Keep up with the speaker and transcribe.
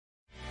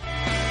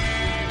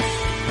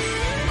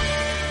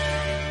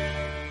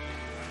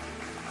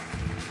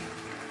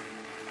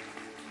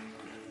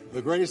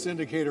the greatest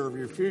indicator of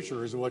your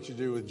future is what you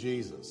do with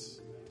Jesus.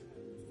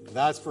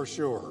 That's for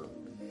sure.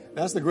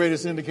 That's the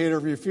greatest indicator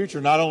of your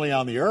future, not only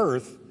on the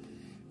earth,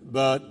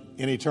 but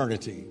in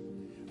eternity.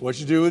 What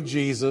you do with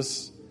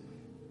Jesus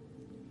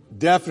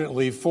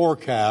definitely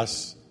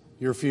forecasts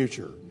your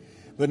future.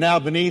 But now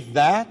beneath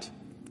that,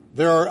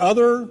 there are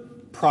other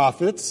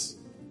prophets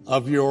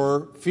of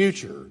your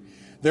future.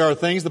 There are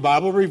things the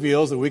Bible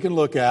reveals that we can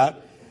look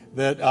at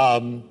that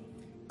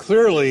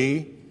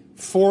clearly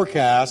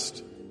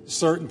forecast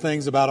certain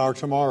things about our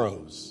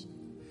tomorrows.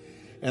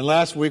 And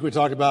last week we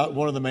talked about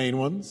one of the main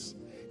ones,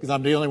 because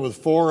I'm dealing with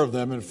 4 of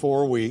them in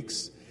 4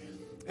 weeks.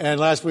 And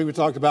last week we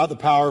talked about the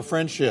power of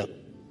friendship.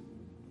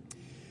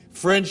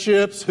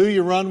 Friendships, who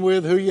you run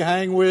with, who you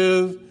hang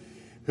with,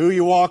 who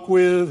you walk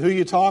with, who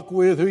you talk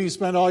with, who you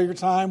spend all your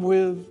time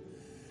with.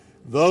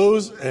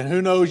 Those, and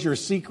who knows your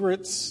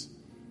secrets.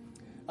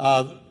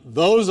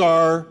 Those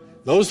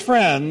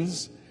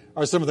friends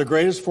are some of the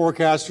greatest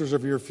forecasters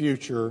of your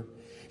future.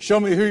 Show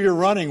me who you're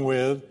running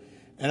with,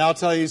 and I'll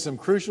tell you some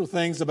crucial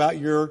things about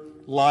your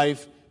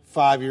life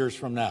 5 years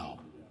from now.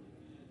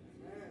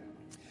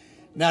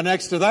 Now,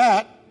 next to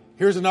that,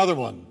 here's another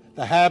one,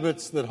 the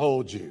habits that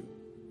hold you.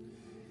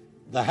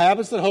 The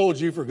habits that hold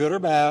you, for good or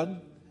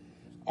bad,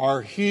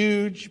 are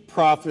huge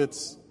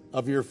prophets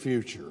of your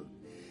future.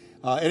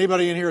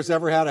 Anybody in here has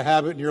ever had a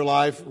habit in your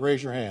life?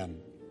 Raise your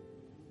hand.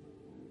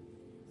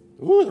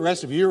 Ooh, the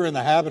rest of you are in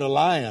the habit of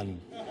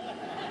lying.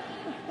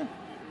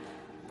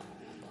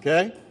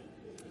 Okay?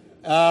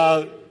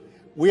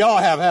 We all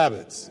have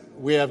habits.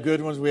 We have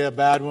good ones, we have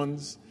bad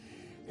ones.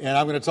 And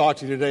I'm going to talk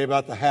to you today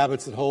about the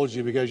habits that hold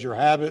you, because your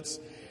habits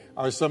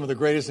are some of the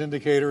greatest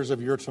indicators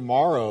of your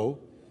tomorrow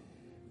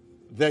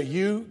that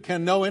you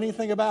can know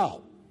anything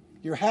about.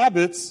 Your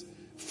habits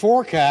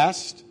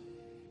forecast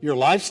your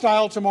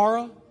lifestyle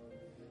tomorrow,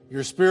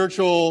 your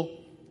spiritual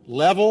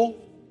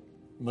level,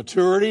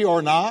 maturity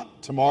or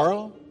not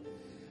tomorrow,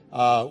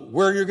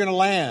 where you're going to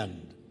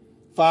land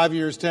 5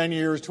 years, 10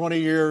 years, 20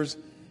 years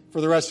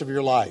for the rest of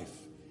your life.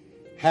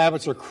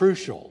 Habits are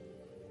crucial.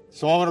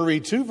 So I'm going to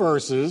read 2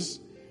 verses,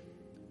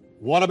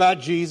 one about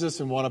Jesus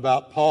and one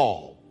about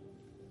Paul.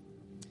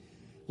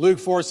 Luke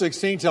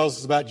 4:16 tells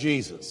us about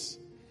Jesus.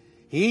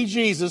 He,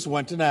 Jesus,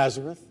 went to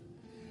Nazareth,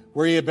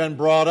 where he had been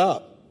brought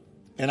up.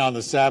 And on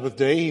the Sabbath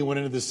day, he went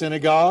into the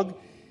synagogue.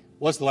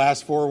 What's the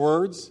last 4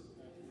 words?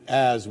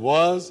 As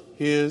was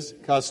his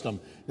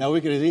custom. Now,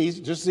 we could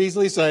just as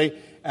easily say,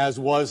 as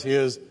was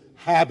his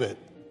habit.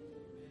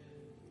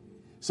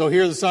 So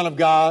here the Son of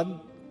God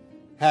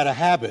had a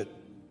habit.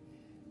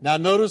 Now,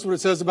 notice what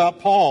it says about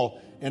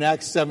Paul in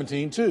Acts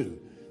 17:2.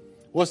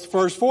 What's the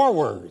first 4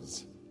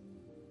 words?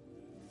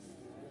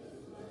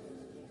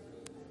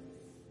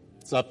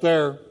 It's up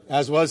there.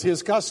 As was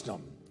his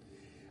custom.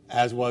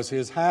 As was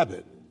his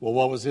habit. Well,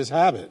 what was his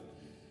habit?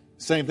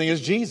 Same thing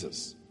as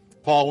Jesus.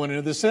 Paul went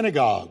into the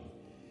synagogue.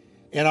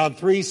 And on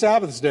 3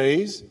 Sabbath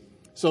days,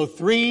 so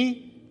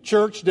 3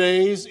 church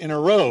days in a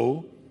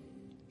row,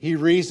 he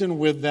reasoned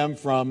with them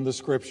from the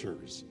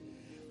Scriptures.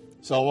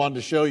 So I wanted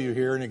to show you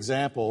here an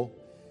example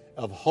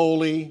of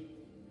holy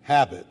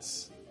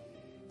habits.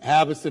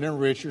 Habits that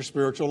enrich your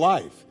spiritual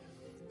life.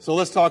 So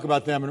let's talk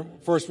about them.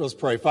 And first, let's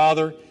pray.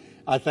 Father,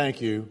 I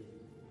thank you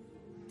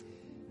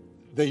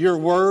that your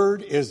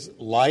word is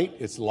light,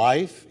 it's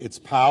life, it's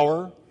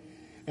power.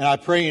 And I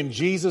pray in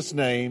Jesus'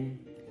 name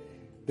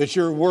that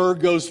your word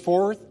goes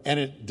forth and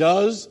it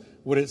does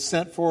what it's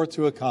sent forth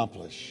to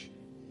accomplish.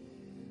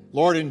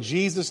 Lord, in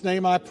Jesus'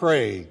 name I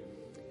pray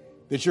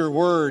that your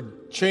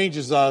word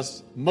changes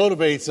us,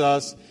 motivates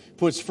us,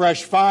 puts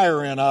fresh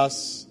fire in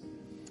us,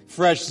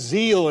 fresh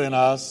zeal in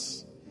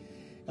us.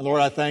 And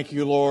Lord, I thank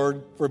you,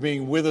 Lord, for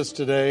being with us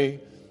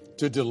today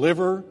to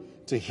deliver,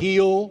 to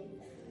heal,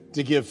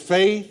 to give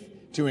faith,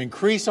 to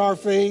increase our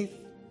faith,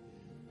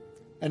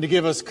 and to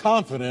give us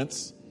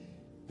confidence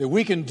that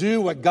we can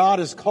do what God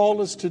has called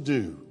us to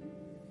do.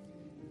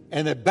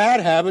 And that bad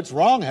habits,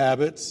 wrong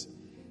habits,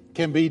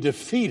 can be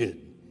defeated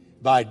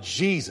by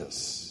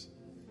Jesus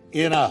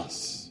in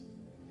us.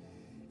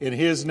 In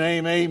his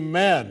name,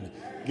 amen.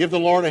 Give the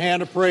Lord a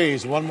hand of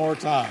praise one more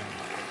time.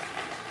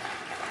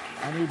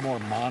 I need more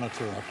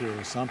monitor up here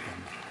or something.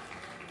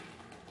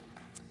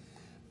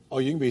 Oh,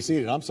 you can be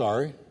seated. I'm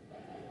sorry.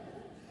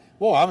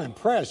 Well, I'm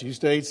impressed. You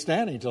stayed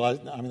standing till I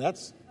mean,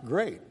 that's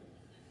great.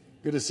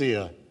 Good to see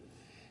you.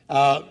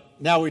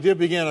 Now, we did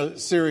begin a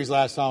series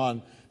last time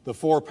on the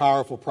 4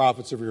 powerful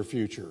prophets of your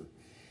future.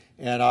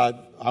 And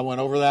I went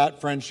over that,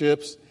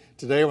 friendships.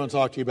 Today, I want to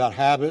talk to you about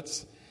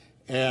habits.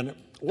 And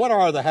what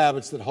are the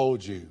habits that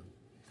hold you?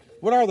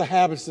 What are the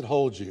habits that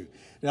hold you?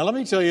 Now, let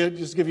me tell you,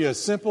 just give you a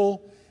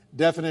simple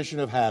definition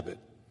of habit.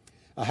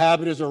 A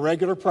habit is a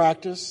regular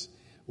practice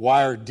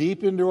wired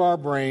deep into our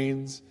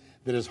brains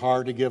that is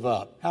hard to give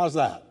up. How's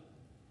that?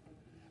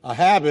 A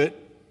habit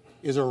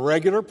is a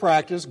regular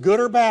practice, good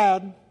or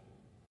bad,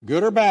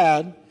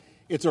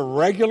 it's a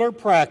regular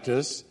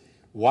practice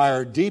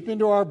wired deep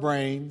into our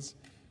brains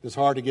that's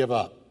hard to give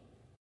up.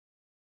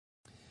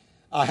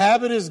 A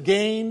habit is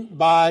gained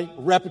by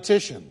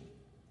repetition.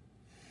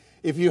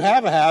 If you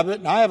have a habit,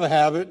 and I have a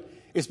habit,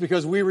 it's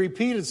because we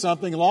repeated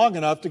something long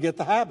enough to get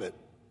the habit.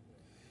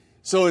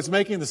 So it's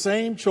making the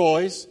same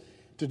choice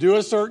to do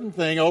a certain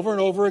thing over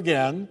and over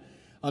again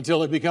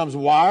until it becomes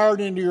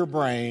wired into your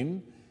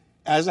brain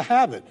as a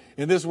habit.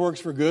 And this works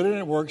for good and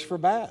it works for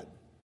bad.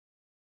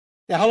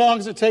 Now, how long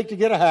does it take to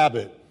get a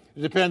habit?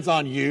 It depends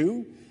on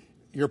you,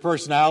 your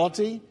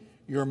personality,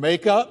 your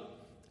makeup,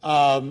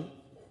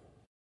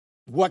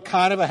 what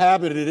kind of a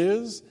habit it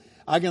is.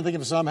 I can think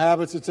of some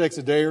habits it takes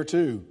a day or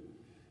two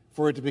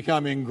for it to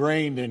become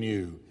ingrained in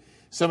you.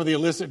 Some of the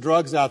illicit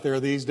drugs out there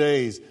these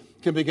days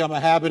can become a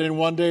habit in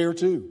one day or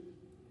two.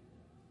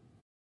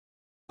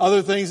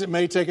 Other things, it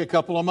may take a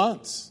couple of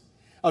months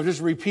of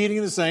just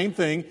repeating the same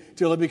thing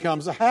till it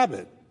becomes a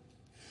habit.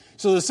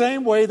 So the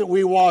same way that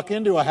we walk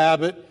into a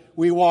habit,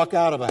 we walk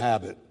out of a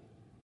habit.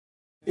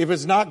 If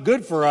it's not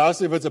good for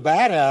us, if it's a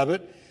bad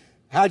habit,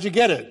 how'd you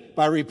get it?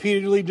 By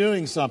repeatedly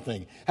doing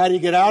something. How do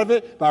you get out of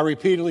it? By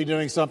repeatedly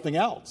doing something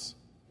else.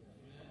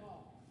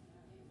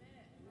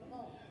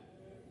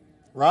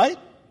 Right?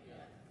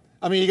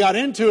 I mean, you got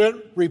into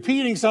it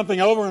repeating something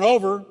over and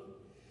over,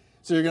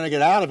 so you're going to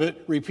get out of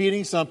it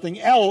repeating something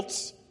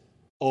else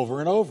over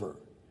and over.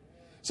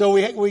 So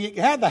we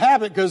had the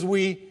habit because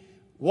we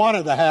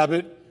wanted the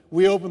habit.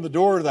 We opened the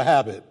door to the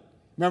habit.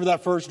 Remember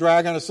that first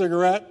drag on a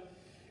cigarette?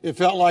 It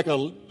felt like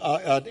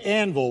an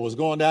anvil was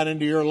going down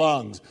into your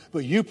lungs,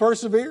 but you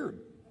persevered.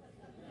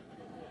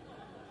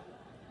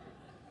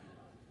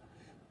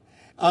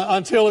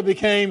 Until it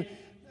became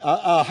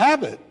a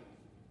habit,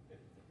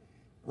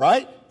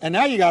 right? And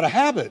now you got a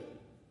habit.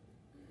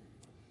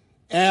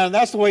 And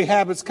that's the way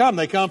habits come.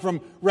 They come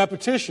from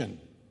repetition.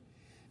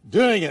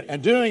 Doing it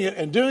and doing it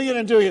and doing it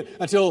and doing it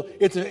until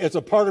it's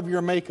a part of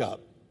your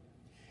makeup.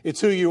 It's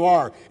who you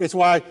are. It's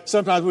why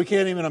sometimes we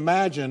can't even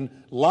imagine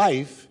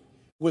life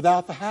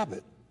without the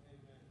habit.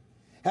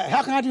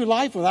 How can I do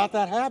life without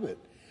that habit?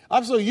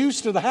 I'm so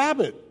used to the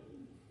habit.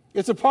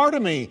 It's a part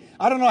of me.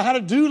 I don't know how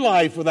to do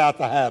life without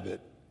the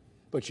habit.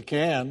 But you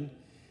can.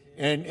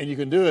 And you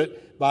can do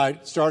it by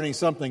starting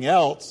something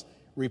else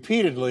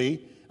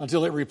repeatedly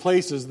until it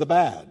replaces the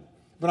bad.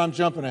 But I'm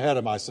jumping ahead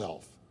of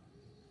myself.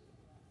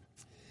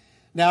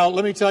 Now,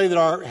 let me tell you that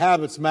our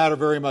habits matter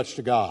very much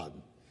to God.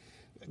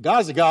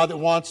 God's a God that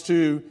wants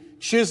to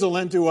chisel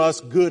into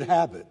us good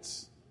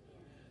habits.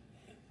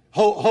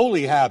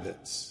 Holy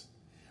habits.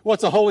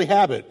 What's a holy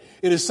habit?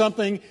 It is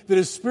something that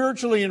is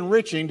spiritually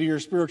enriching to your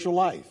spiritual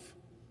life.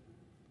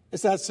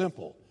 It's that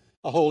simple.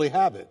 A holy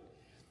habit.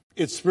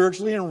 It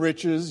spiritually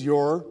enriches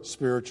your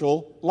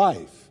spiritual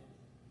life.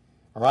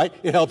 All right?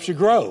 It helps you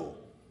grow.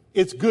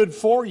 It's good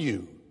for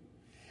you.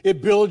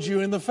 It builds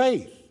you in the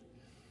faith.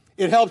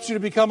 It helps you to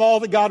become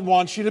all that God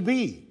wants you to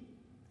be.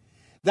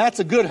 That's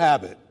a good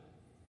habit.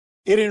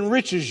 It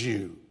enriches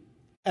you.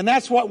 And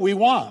that's what we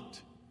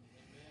want.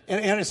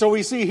 And so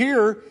we see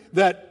here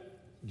that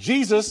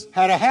Jesus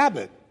had a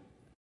habit.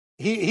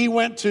 He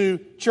went to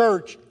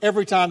church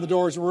every time the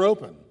doors were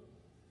open.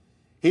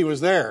 He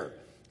was there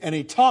and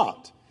he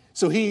taught.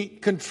 So he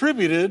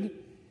contributed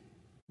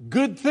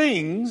good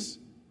things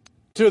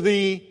to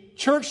the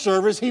church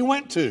service he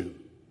went to.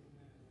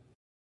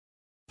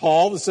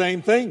 Paul, the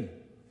same thing.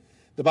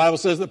 The Bible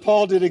says that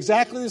Paul did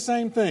exactly the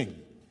same thing.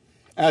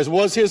 As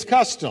was his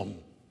custom,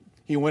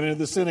 he went into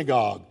the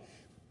synagogue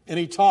and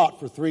he taught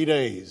for 3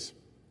 days.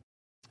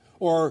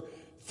 Or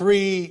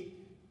 3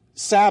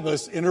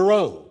 Sabbaths in a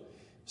row.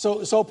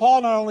 So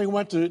Paul not only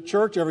went to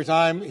church every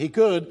time he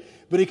could,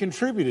 but he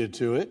contributed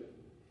to it.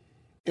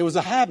 It was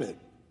a habit.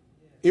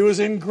 It was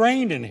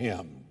ingrained in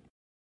him.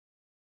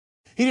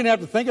 He didn't have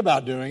to think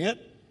about doing it.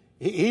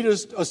 He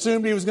just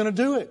assumed he was going to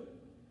do it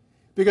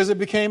because it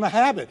became a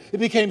habit. It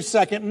became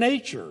second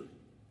nature.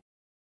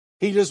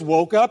 He just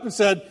woke up and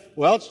said,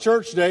 well, it's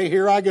church day,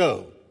 here I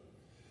go.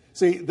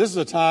 See, this is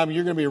a time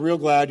you're going to be real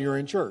glad you're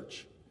in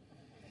church.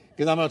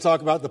 Because I'm going to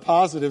talk about the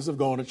positives of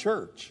going to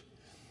church.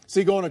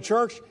 See, going to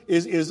church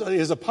is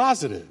a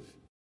positive.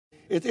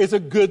 It's a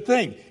good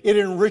thing. It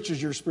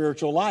enriches your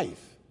spiritual life.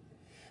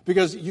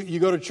 Because you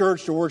go to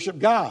church to worship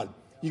God.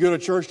 You go to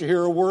church to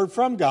hear a word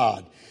from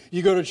God.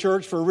 You go to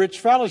church for rich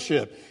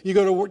fellowship. You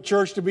go to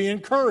church to be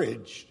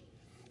encouraged.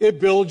 It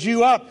builds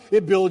you up.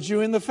 It builds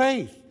you in the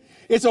faith.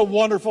 It's a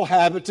wonderful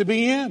habit to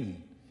be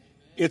in.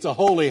 It's a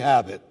holy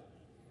habit.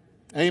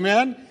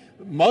 Amen?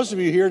 Most of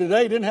you here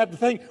today didn't have to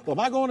think, well, am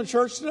I going to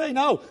church today?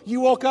 No.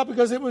 You woke up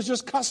because it was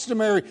just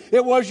customary.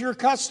 It was your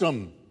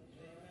custom.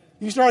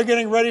 You started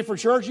getting ready for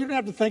church. You didn't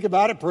have to think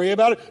about it, pray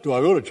about it. Do I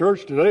go to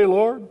church today,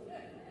 Lord?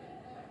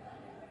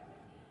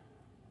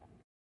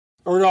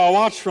 Or do I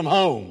watch from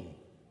home?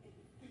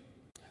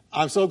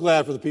 I'm so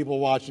glad for the people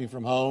watching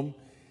from home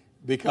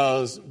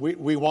because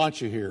we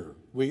want you here.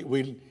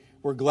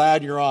 We're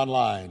glad you're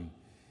online.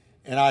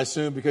 And I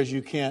assume because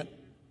you can't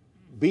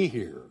be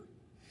here.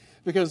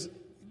 Because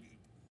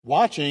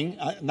watching,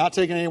 not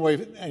taking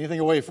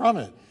anything away from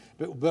it,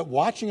 but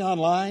watching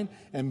online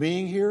and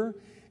being here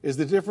is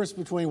the difference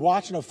between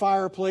watching a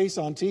fireplace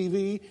on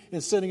TV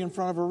and sitting in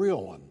front of a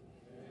real one.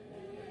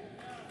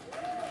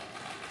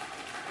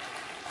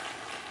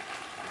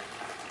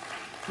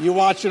 You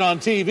watch it on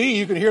TV,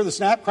 you can hear the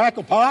snap,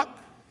 crackle, pop,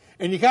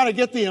 and you kind of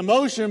get the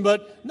emotion,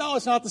 but no,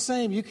 it's not the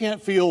same. You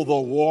can't feel the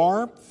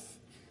warmth.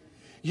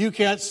 You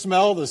can't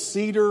smell the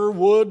cedar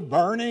wood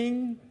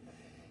burning.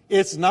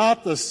 It's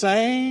not the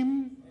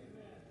same.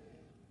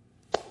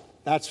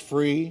 That's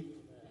free.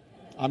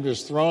 I'm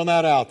just throwing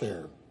that out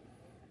there.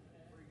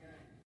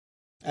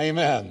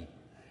 Amen.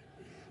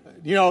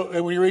 You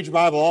know, when you read your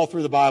Bible, all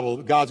through the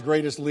Bible, God's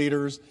greatest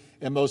leaders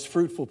and most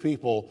fruitful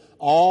people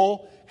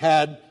all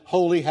had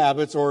holy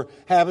habits or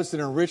habits that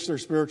enrich their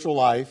spiritual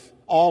life,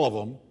 all of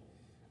them,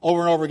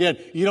 over and over again.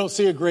 You don't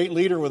see a great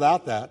leader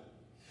without that.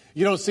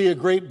 You don't see a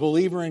great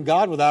believer in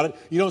God without it.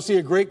 You don't see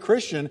a great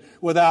Christian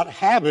without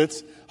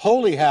habits,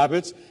 holy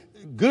habits,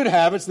 good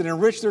habits that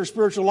enrich their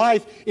spiritual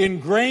life,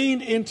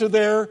 ingrained into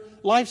their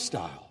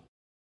lifestyle.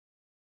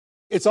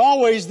 It's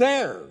always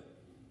there.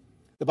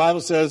 The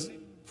Bible says,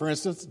 for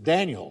instance,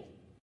 Daniel,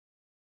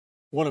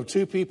 one of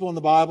two people in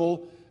the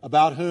Bible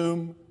about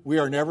whom we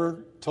are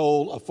never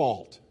told a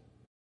fault.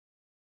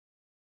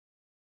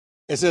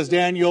 It says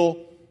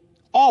Daniel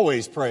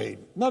always prayed.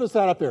 Notice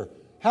that up there.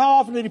 How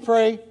often did he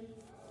pray?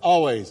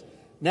 Always.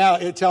 Now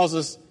it tells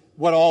us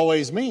what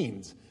always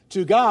means.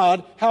 To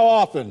God, how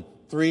often?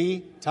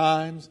 3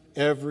 times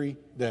every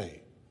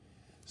day.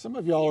 Some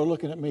of y'all are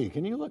looking at me.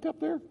 Can you look up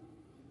there?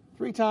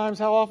 3 times,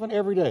 how often?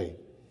 Every day.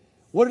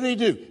 What did he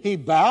do? He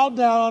bowed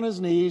down on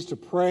his knees to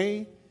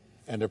pray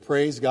and to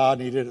praise God,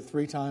 and he did it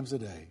 3 times a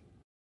day.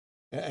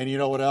 And you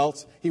know what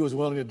else? He was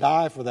willing to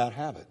die for that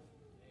habit.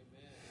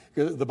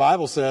 Amen. The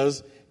Bible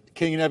says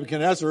King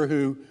Nebuchadnezzar,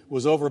 who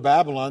was over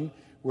Babylon,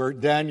 where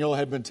Daniel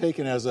had been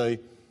taken as a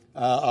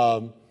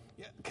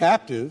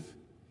captive,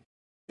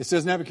 it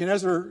says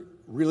Nebuchadnezzar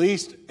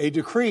released a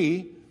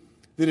decree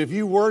that if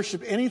you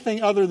worship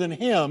anything other than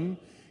him,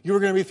 you were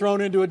going to be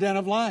thrown into a den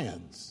of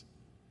lions.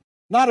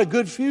 Not a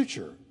good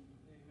future.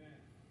 Amen.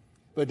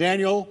 But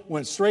Daniel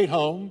went straight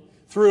home,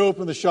 threw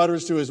open the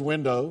shutters to his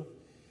window,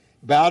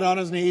 bowed on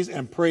his knees,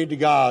 and prayed to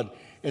God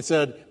and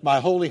said, my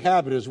holy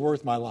habit is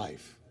worth my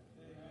life.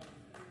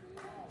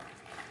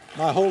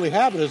 My holy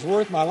habit is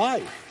worth my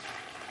life.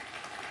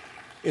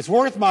 It's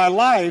worth my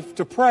life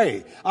to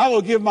pray. I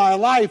will give my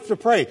life to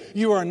pray.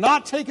 You are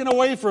not taking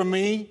away from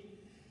me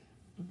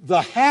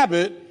the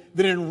habit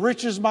that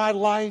enriches my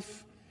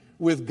life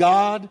with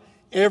God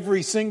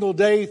every single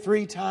day,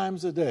 3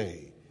 times a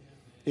day.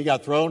 He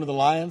got thrown to the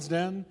lion's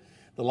den.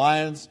 The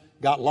lions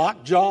got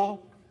lockjaw.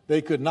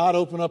 They could not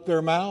open up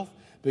their mouth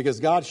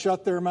because God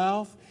shut their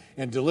mouth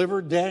and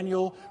delivered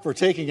Daniel for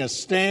taking a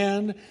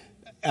stand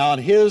on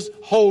his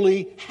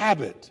holy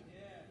habit.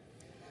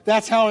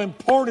 That's how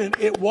important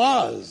it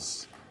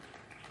was.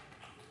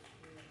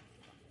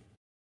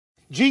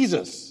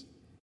 Jesus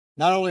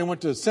not only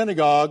went to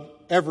synagogue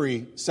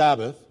every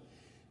Sabbath,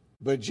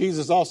 but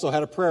Jesus also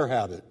had a prayer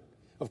habit.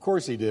 Of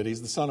course he did.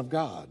 He's the Son of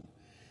God.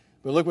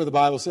 But look what the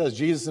Bible says.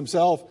 Jesus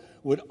himself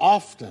would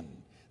often,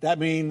 that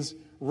means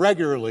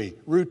regularly,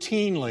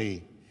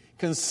 routinely,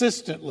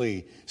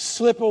 consistently,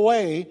 slip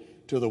away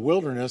to the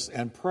wilderness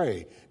and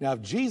pray. Now,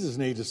 if Jesus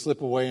needed to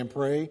slip away and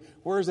pray,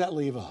 where does that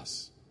leave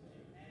us?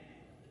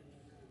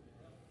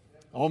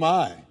 Oh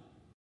my.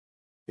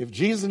 If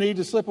Jesus needed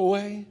to slip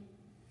away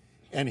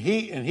and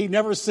he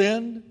never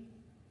sinned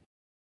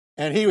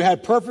and he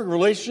had perfect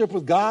relationship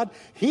with God,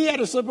 he had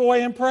to slip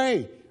away and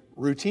pray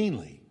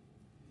routinely.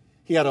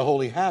 He had a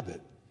holy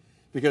habit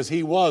because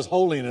he was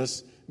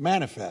holiness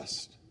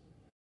manifest.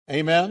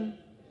 Amen?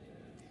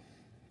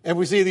 And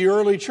we see the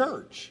early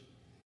church.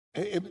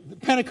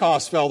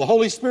 Pentecost fell. The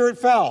Holy Spirit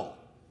fell.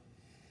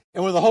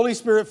 And when the Holy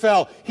Spirit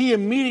fell, he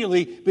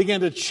immediately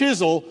began to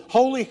chisel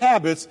holy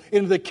habits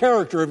into the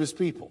character of his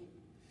people.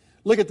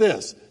 Look at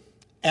this.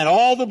 And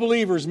all the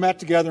believers met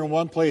together in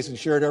one place and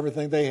shared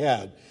everything they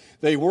had.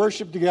 They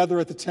worshiped together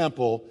at the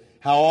temple.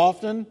 How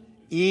often?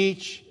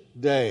 Each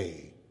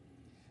day.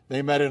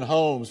 They met in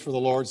homes for the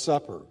Lord's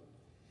Supper.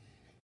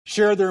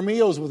 Shared their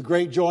meals with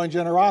great joy and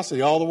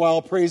generosity, all the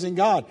while praising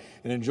God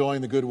and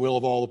enjoying the goodwill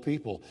of all the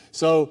people.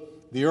 So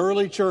the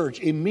early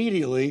church,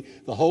 immediately,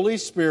 the Holy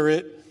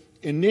Spirit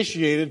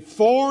initiated,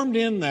 formed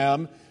in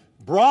them,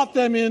 brought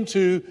them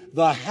into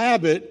the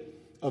habit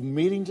of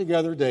meeting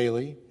together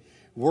daily,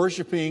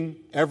 worshiping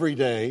every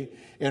day,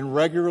 and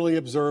regularly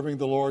observing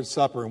the Lord's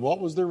Supper. And what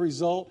was the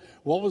result?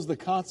 What was the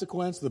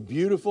consequence? The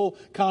beautiful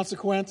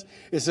consequence?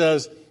 It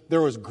says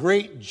there was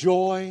great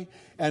joy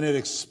and an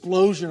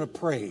explosion of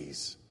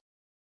praise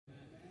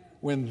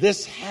when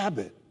this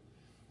habit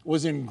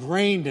was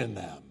ingrained in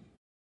them.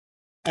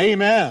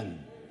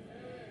 Amen.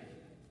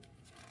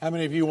 How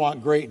many of you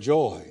want great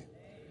joy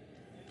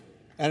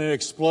and an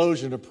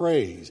explosion of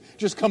praise?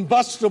 Just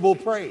combustible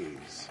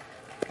praise.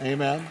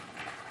 Amen.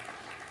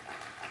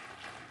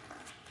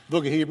 The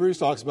book of Hebrews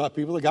talks about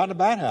people that got in a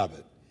bad habit.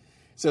 It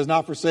says,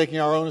 not forsaking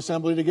our own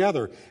assembly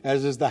together,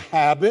 as is the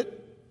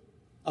habit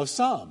of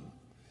some.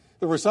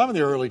 There were some in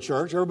the early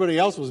church. Everybody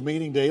else was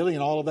meeting daily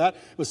and all of that.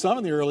 But some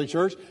in the early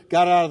church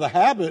got out of the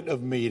habit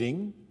of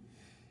meeting,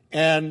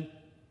 and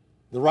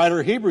the writer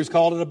of Hebrews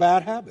called it a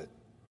bad habit.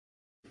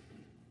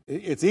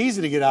 It's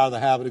easy to get out of the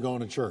habit of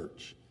going to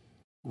church.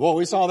 Well,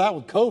 we saw that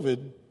with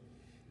COVID.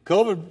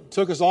 COVID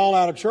took us all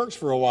out of church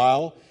for a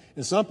while,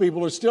 and some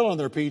people are still on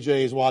their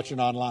PJs watching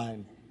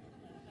online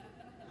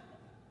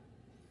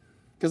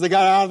because they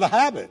got out of the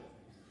habit.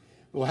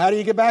 Well, how do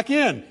you get back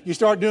in? You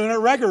start doing it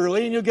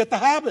regularly and you'll get the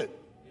habit.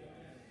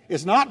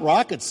 It's not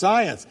rocket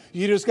science.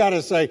 You just got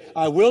to say,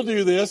 I will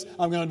do this.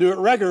 I'm going to do it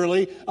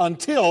regularly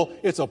until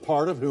it's a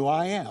part of who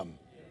I am.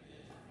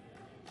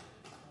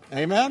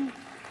 Amen?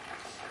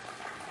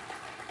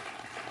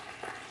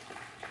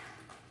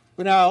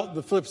 But now,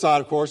 the flip side,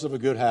 of course, of a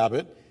good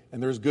habit,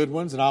 and there's good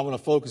ones, and I want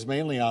to focus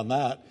mainly on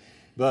that,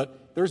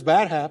 but there's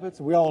bad habits.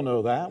 We all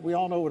know that. We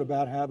all know what a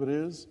bad habit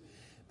is.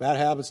 Bad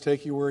habits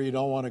take you where you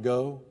don't want to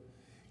go,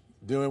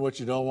 doing what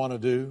you don't want to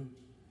do.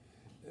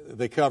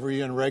 They cover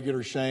you in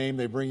regular shame.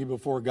 They bring you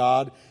before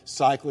God,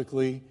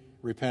 cyclically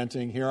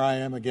repenting. Here I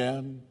am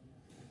again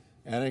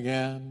and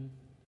again.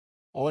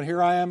 Oh, and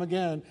here I am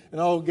again.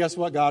 And oh, guess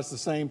what, God? It's the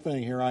same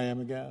thing. Here I am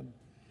again.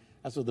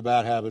 That's what the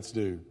bad habits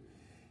do.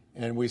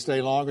 And we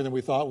stay longer than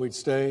we thought we'd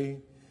stay.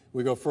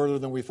 We go further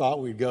than we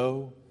thought we'd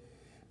go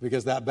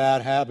because that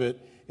bad habit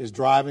is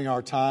driving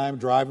our time,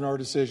 driving our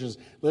decisions.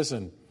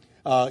 Listen,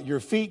 your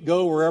feet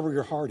go wherever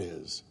your heart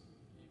is.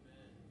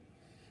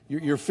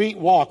 Your feet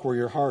walk where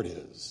your heart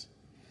is.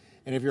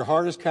 And if your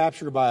heart is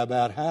captured by a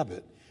bad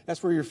habit,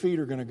 that's where your feet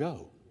are going to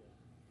go.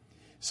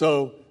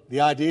 So the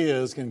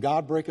idea is, can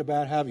God break a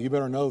bad habit? You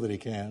better know that He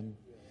can.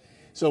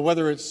 So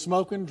whether it's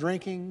smoking,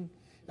 drinking,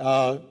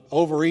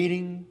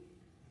 overeating,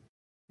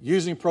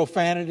 using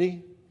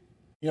profanity,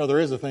 you know, there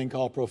is a thing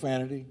called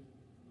profanity.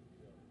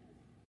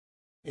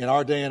 In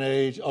our day and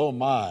age, oh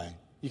my,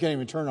 you can't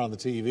even turn on the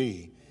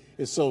TV.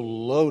 It's so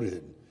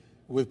loaded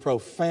with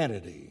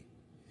profanity.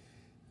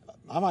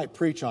 I might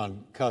preach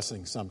on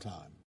cussing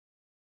sometime.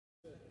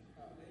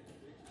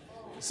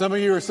 Some of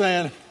you are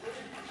saying,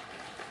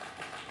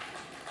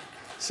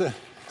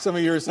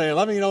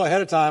 let me know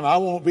ahead of time. I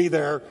won't be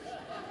there.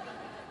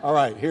 All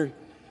right, here.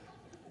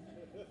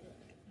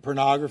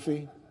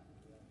 Pornography,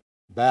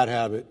 bad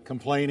habit,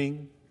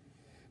 complaining.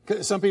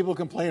 Some people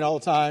complain all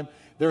the time.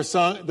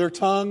 Their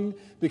tongue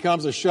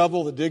becomes a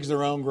shovel that digs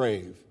their own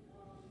grave.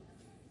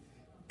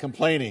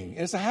 Complaining.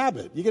 It's a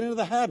habit. You get into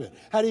the habit.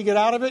 How do you get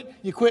out of it?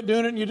 You quit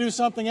doing it and you do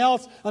something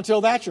else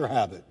until that's your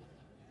habit.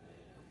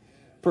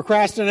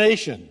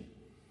 Procrastination.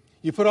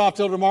 You put off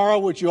till tomorrow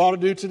what you ought to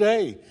do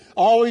today.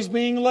 Always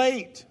being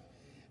late.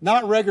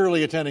 Not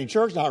regularly attending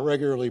church, not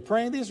regularly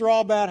praying. These are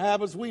all bad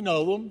habits. We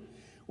know them.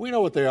 We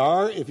know what they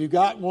are. If you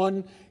got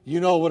one, you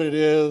know what it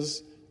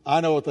is. I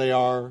know what they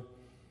are.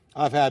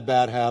 I've had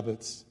bad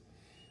habits.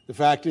 The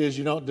fact is,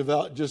 you don't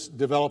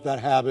develop that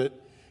habit.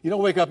 You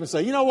don't wake up and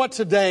say, you know what,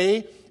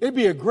 today, it'd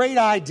be a great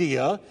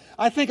idea.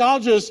 I think I'll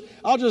just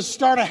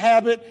start a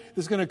habit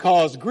that's going to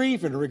cause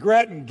grief and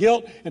regret and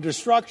guilt and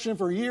destruction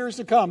for years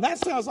to come. That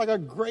sounds like a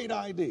great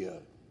idea.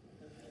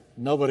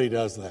 Nobody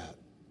does that.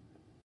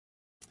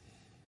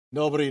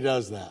 Nobody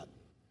does that.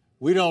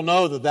 We don't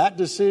know that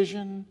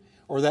decision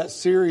or that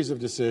series of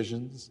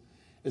decisions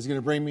is going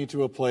to bring me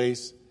to a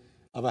place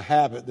of a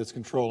habit that's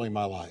controlling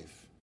my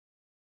life.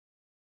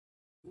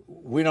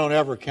 We don't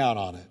ever count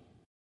on it.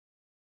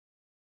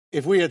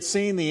 If we had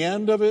seen the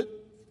end of it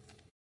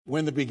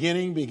when the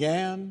beginning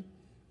began,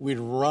 we'd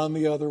run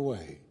the other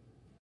way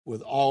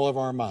with all of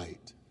our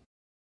might.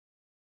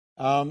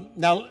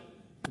 Now,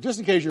 just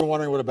in case you're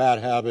wondering what a bad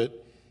habit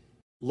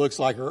looks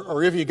like,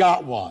 or if you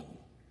got one,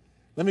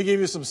 let me give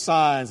you some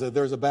signs that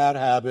there's a bad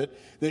habit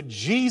that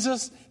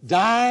Jesus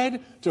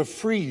died to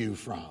free you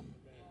from.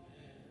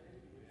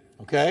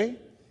 Okay?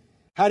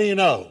 How do you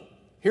know?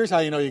 Here's how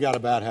you know you got a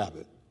bad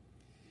habit.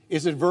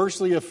 It's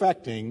adversely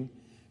affecting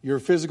your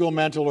physical,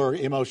 mental, or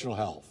emotional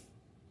health.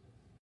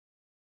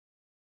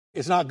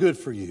 It's not good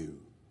for you.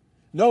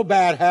 No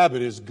bad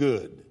habit is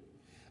good.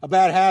 A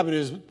bad habit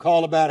is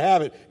called a bad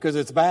habit because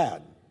it's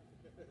bad.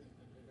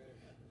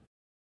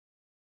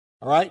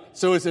 All right?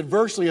 So it's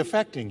adversely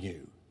affecting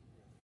you.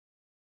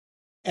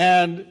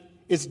 And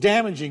it's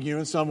damaging you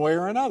in some way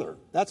or another.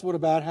 That's what a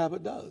bad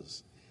habit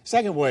does.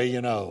 Second way,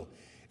 you know,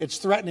 it's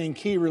threatening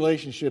key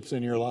relationships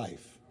in your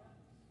life.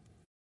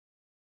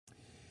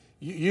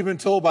 You've been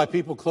told by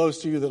people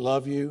close to you that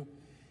love you,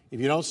 if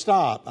you don't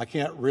stop, I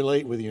can't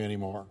relate with you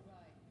anymore.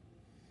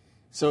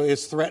 So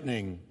it's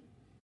threatening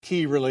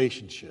key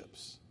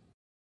relationships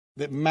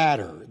that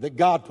matter, that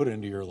God put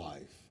into your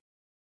life.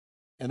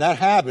 And that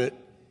habit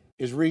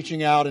is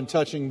reaching out and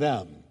touching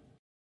them.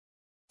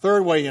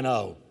 Third way you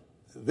know,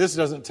 this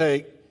doesn't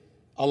take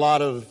a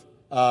lot of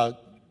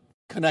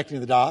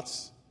connecting the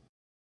dots.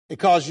 It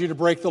causes you to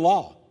break the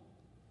law.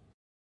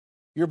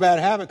 Your bad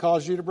habit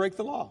causes you to break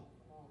the law.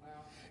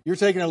 You're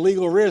taking a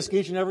legal risk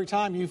each and every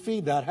time you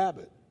feed that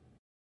habit.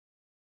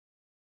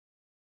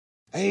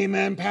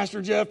 Amen,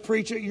 Pastor Jeff,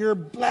 preach it, you're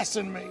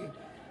blessing me.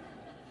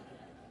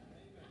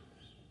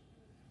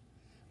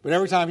 But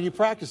every time you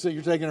practice it,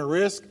 you're taking a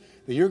risk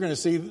that you're going to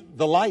see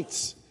the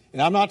lights.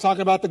 And I'm not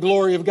talking about the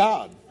glory of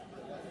God.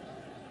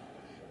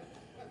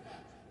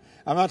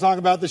 I'm not talking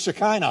about the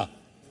Shekinah.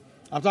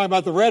 I'm talking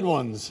about the red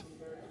ones.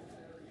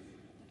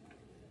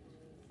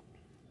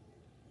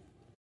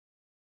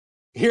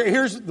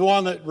 Here's the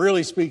one that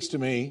really speaks to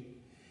me.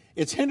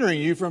 It's hindering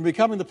you from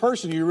becoming the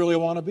person you really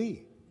want to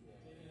be.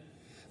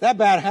 That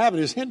bad habit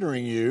is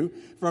hindering you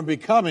from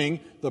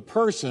becoming the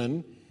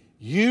person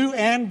you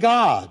and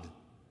God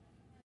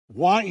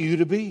want you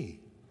to be.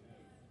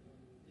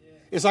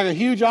 It's like a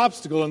huge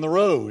obstacle in the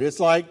road. It's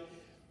like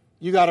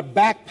you got a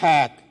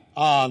backpack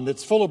on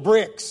that's full of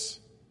bricks.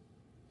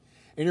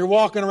 And you're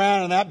walking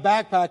around and that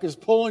backpack is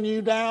pulling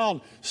you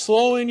down,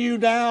 slowing you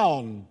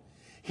down,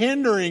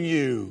 hindering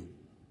you.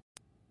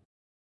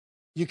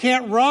 You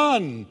can't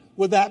run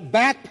with that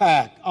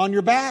backpack on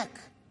your back.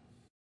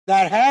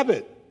 That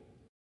habit.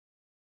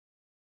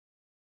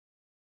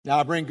 Now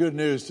I bring good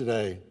news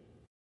today.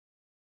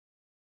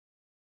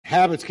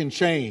 Habits can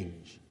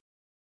change.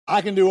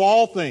 I can do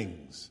all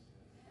things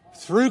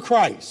through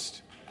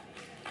Christ,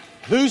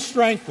 who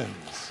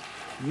strengthens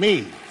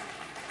me.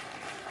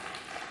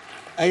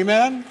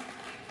 Amen?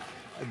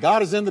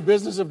 God is in the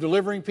business of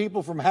delivering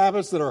people from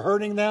habits that are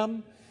hurting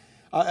them.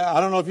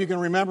 I don't know if you can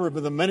remember,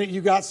 but the minute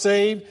you got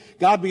saved,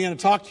 God began to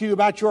talk to you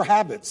about your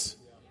habits.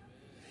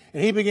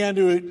 And He began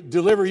to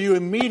deliver you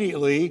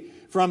immediately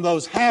from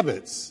those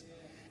habits.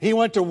 He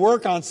went to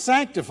work on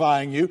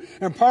sanctifying you,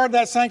 and part of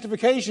that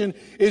sanctification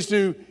is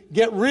to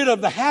get rid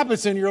of the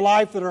habits in your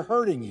life that are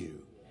hurting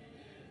you.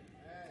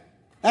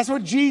 That's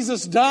what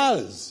Jesus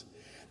does.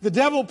 The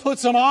devil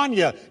puts them on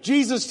you.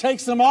 Jesus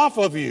takes them off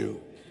of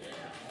you.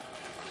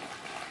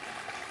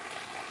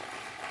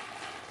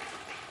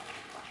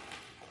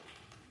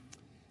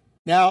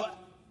 Now,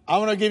 I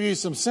want to give you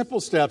some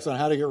simple steps on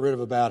how to get rid of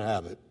a bad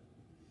habit.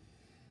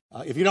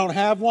 If you don't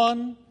have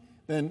one,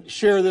 then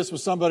share this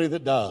with somebody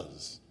that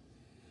does.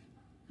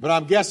 But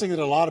I'm guessing that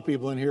a lot of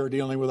people in here are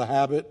dealing with a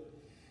habit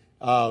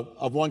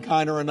of one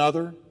kind or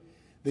another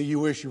that you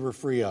wish you were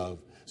free of.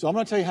 So I'm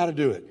going to tell you how to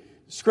do it.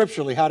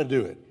 Scripturally, how to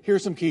do it.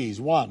 Here's some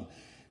keys. 1,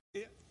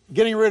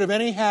 getting rid of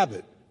any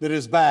habit that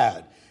is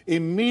bad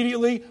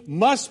immediately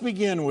must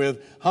begin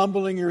with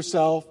humbling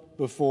yourself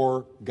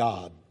before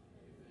God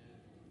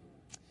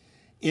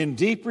in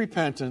deep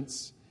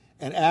repentance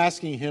and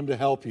asking Him to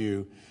help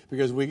you,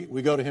 because we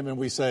go to Him and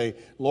we say,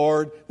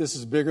 Lord, this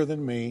is bigger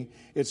than me.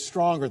 It's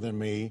stronger than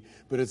me,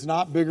 but it's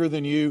not bigger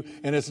than you,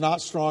 and it's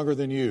not stronger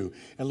than you.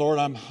 And Lord,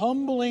 I'm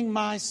humbling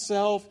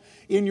myself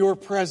in your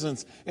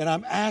presence, and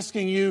I'm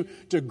asking you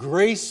to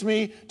grace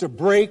me to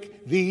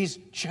break these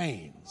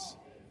chains.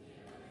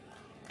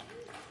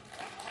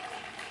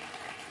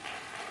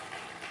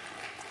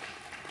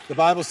 The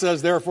Bible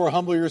says, therefore,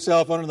 humble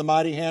yourself under the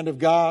mighty hand of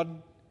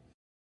God.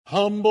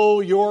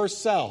 Humble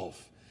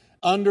yourself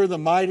under the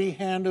mighty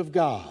hand of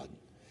God,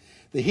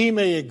 that He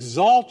may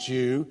exalt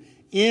you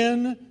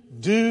in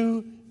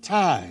due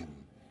time.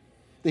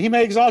 That He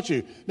may exalt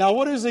you. Now,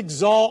 what does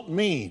exalt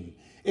mean?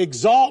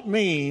 Exalt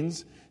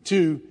means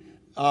to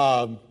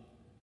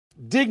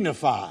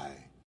dignify,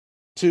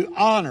 to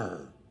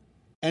honor,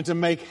 and to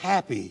make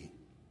happy.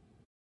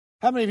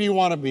 How many of you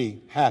want to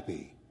be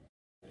happy?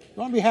 You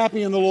want to be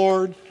happy in the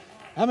Lord?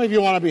 How many of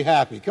you want to be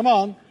happy? Come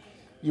on.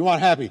 You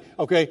want happy.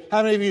 Okay,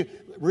 how many of you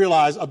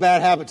realize a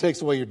bad habit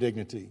takes away your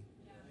dignity?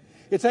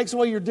 It takes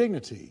away your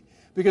dignity.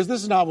 Because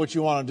this is not what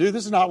you want to do.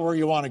 This is not where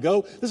you want to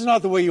go. This is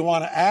not the way you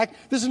want to act.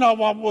 This is not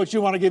what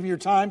you want to give your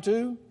time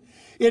to.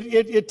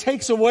 It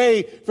takes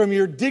away from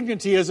your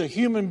dignity as a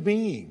human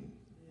being.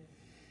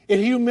 It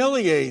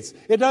humiliates.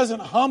 It doesn't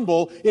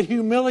humble. It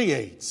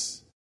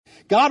humiliates.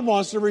 God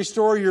wants to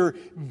restore your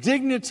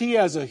dignity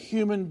as a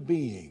human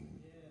being.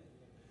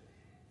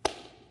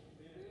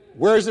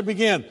 Where does it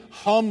begin?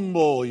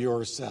 Humble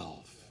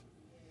yourself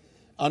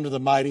under the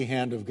mighty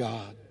hand of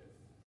God.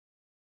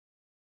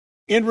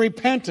 In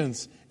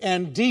repentance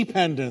and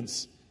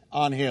dependence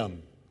on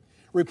Him.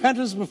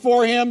 Repentance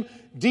before Him,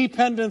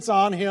 dependence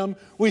on Him.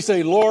 We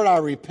say, Lord, I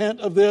repent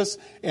of this,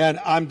 and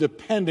I'm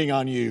depending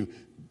on You.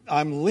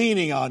 I'm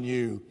leaning on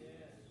You.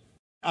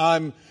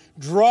 I'm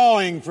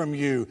drawing from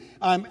You.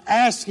 I'm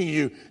asking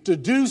You to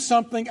do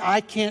something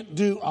I can't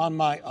do on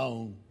my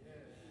own.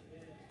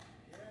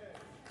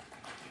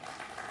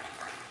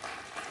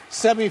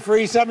 Set me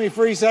free, set me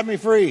free, set me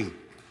free. The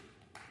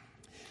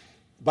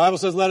Bible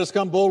says, let us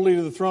come boldly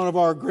to the throne of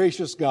our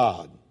gracious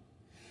God.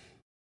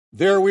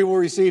 There we will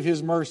receive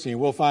His mercy, and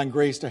we'll find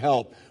grace to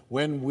help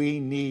when we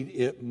need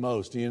it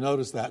most. Do you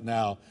notice that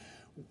now?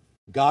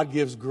 God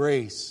gives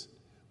grace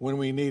when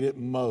we need it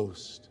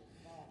most.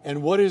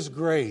 And what is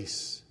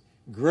grace?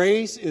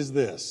 Grace is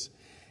this.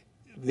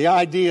 The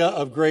idea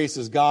of grace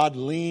is God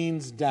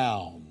leans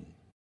down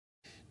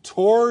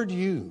toward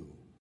you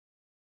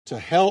to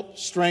help,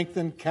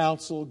 strengthen,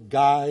 counsel,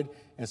 guide,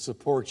 and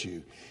support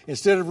you.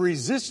 Instead of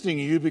resisting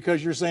you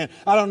because you're saying,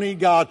 I don't need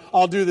God,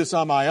 I'll do this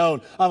on my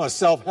own. I'm a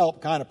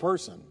self-help kind of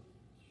person.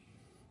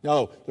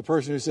 No, the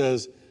person who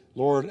says,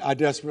 Lord, I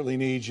desperately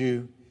need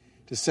You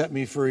to set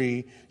me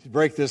free, to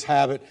break this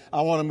habit.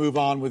 I want to move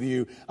on with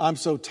You. I'm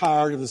so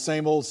tired of the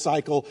same old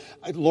cycle.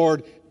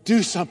 Lord,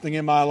 do something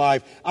in my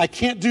life. I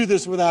can't do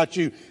this without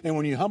You. And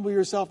when you humble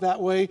yourself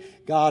that way,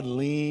 God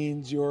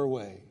leans your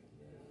way.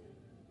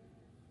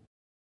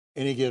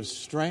 And He gives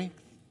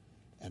strength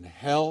and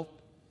help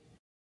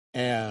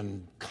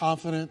and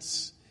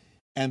confidence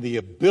and the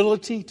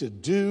ability to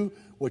do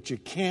what you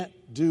can't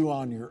do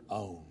on your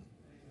own.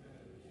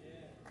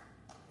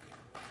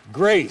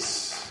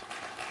 Grace.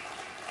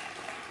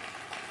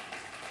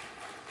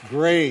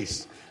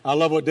 Grace. I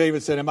love what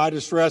David said. In my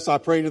distress, I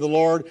prayed to the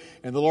Lord,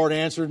 and the Lord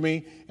answered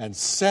me and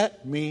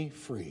set me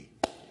free.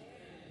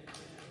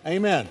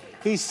 Amen.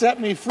 He set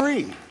me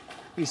free.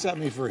 He set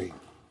me free.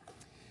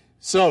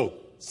 So,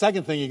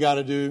 second thing you got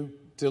to do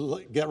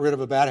to get rid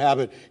of a bad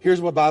habit. Here's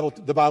what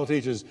the Bible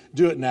teaches.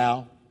 Do it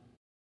now.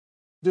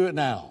 Do it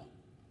now.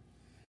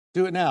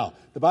 Do it now.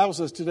 The Bible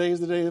says today is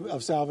the day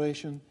of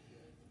salvation.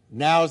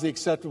 Now is the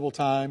acceptable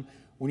time.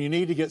 When you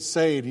need to get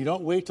saved, you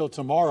don't wait till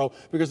tomorrow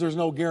because there's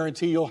no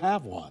guarantee you'll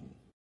have one.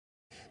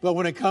 But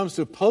when it comes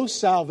to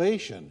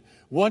post-salvation,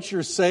 once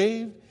you're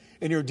saved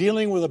and you're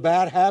dealing with a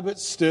bad habit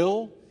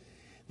still,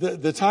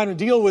 the time to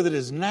deal with it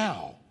is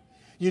now.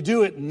 You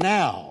do it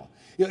now.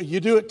 You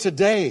do it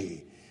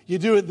today. You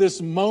do it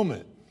this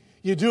moment.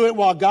 You do it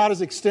while God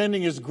is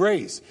extending His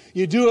grace.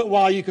 You do it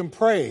while you can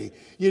pray.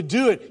 You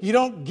do it.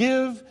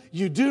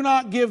 You do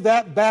not give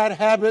that bad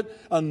habit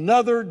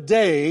another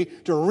day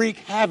to wreak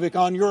havoc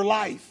on your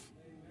life.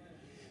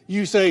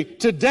 You say,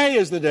 today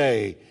is the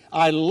day.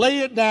 I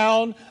lay it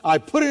down. I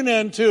put an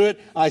end to it.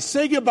 I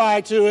say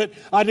goodbye to it.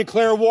 I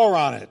declare war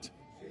on it.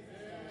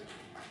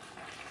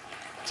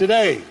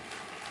 Today.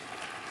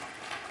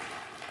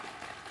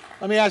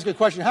 Let me ask you a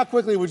question. How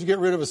quickly would you get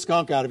rid of a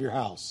skunk out of your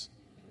house?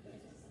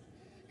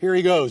 Here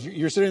he goes.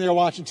 You're sitting there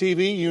watching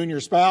TV, you and your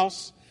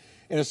spouse,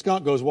 and a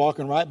skunk goes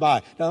walking right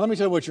by. Now, let me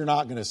tell you what you're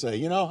not going to say.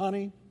 You know,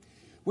 honey,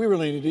 we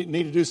really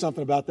need to do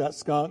something about that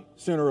skunk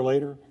sooner or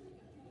later.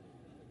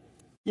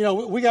 You know,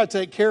 we got to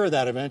take care of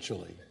that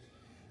eventually.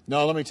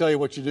 No, let me tell you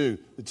what you do.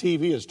 The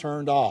TV is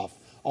turned off.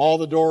 All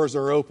the doors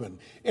are open.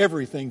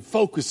 Everything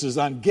focuses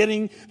on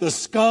getting the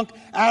skunk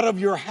out of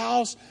your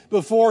house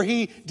before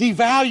he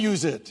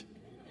devalues it.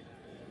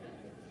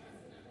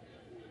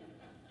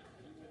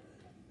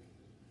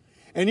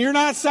 And you're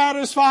not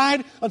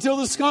satisfied until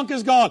the skunk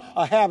is gone.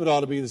 A habit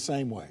ought to be the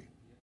same way.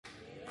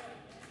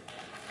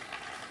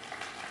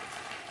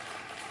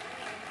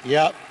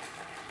 Yep.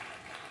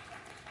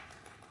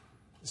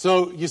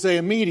 So you say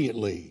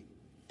immediately,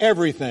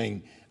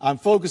 everything. I'm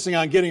focusing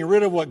on getting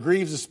rid of what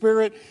grieves the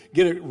Spirit,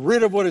 get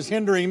rid of what is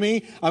hindering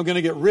me. I'm going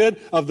to get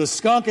rid of the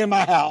skunk in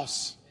my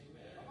house.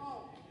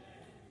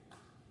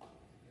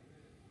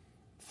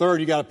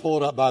 Third, you got to pull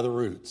it up by the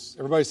roots.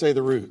 Everybody say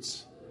the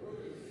roots.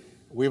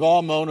 We've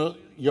all mown a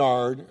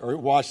yard or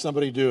watched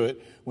somebody do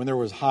it when there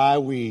was high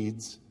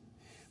weeds.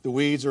 The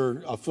weeds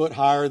are a foot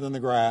higher than the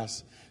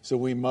grass, so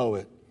we mow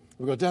it.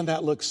 We go, doesn't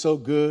that look so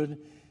good?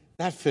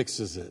 That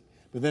fixes it.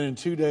 But then in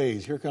 2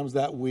 days, here comes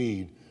that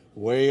weed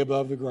way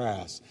above the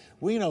grass.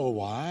 We know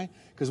why,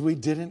 because we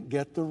didn't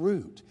get the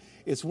root.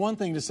 It's one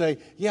thing to say,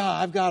 yeah,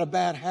 I've got a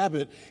bad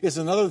habit. It's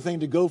another thing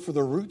to go for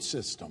the root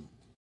system.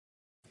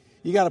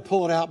 You got to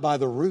pull it out by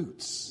the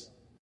roots.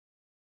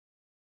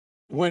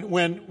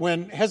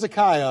 When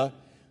Hezekiah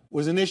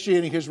was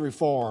initiating his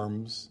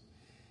reforms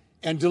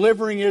and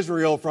delivering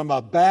Israel from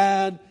a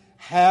bad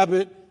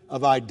habit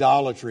of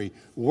idolatry,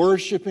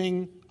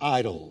 worshiping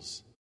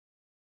idols,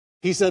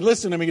 he said,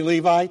 listen to me,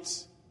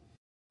 Levites,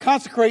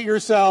 consecrate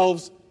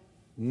yourselves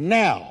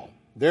now.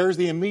 There's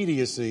the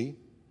immediacy.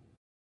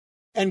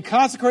 And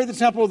consecrate the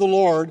temple of the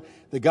Lord,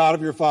 the God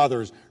of your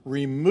fathers.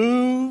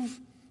 Remove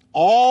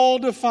all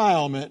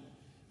defilement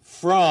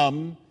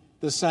from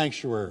the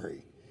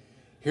sanctuary.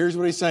 Here's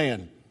what he's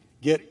saying.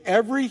 Get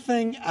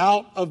everything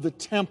out of the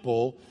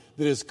temple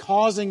that is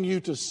causing you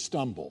to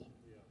stumble.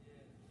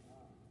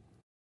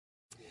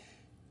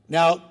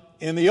 Now,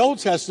 in the Old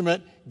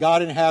Testament,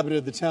 God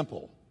inhabited the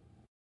temple.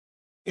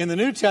 In the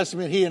New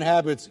Testament, He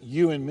inhabits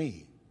you and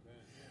me.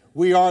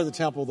 We are the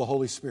temple of the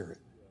Holy Spirit.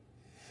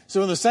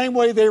 So in the same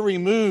way they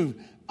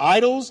removed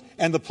idols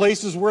and the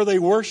places where they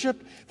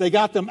worship, they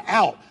got them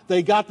out.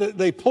 They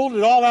pulled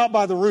it all out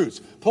by the roots.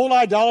 Pulled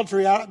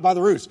idolatry out by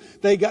the roots.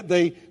 They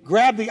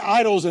grabbed the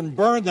idols and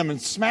burned them and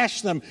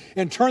smashed them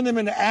and turned them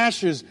into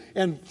ashes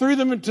and threw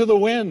them into the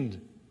wind.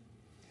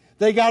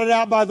 They got it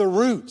out by the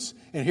roots.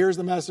 And here's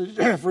the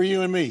message for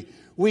you and me.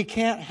 We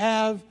can't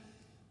have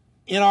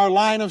in our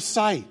line of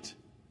sight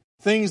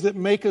things that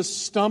make us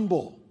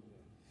stumble.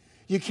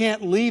 You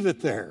can't leave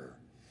it there.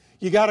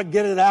 You got to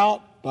get it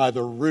out by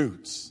the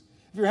roots.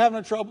 If you're having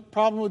a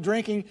problem with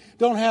drinking,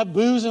 don't have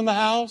booze in the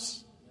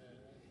house.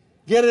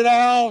 Get it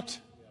out.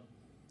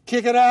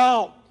 Kick it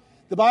out.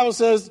 The Bible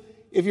says,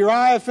 if your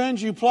eye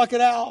offends you, pluck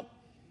it out.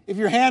 If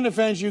your hand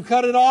offends you,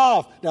 cut it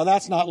off. Now,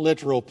 that's not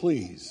literal,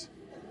 please.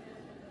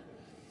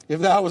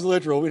 If that was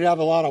literal, we'd have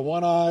a lot of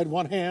one-eyed,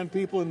 one-hand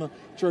people in the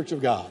church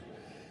of God.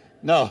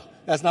 No,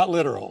 that's not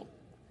literal.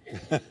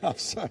 I'm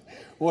sorry.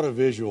 What a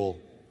visual.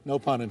 No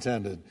pun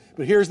intended.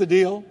 But here's the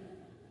deal.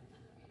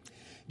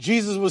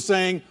 Jesus was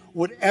saying,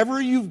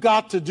 whatever you've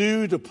got to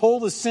do to pull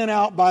the sin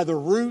out by the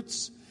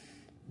roots,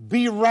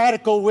 be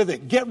radical with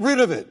it. Get rid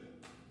of it.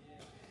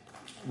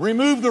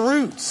 Remove the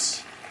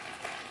roots.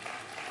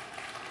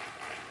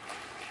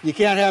 You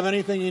can't have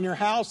anything in your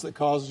house that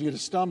causes you to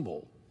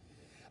stumble.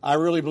 I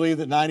really believe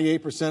that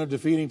 98% of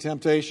defeating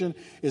temptation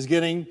is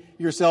getting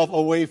yourself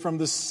away from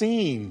the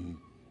scene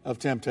of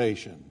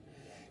temptation.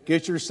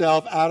 Get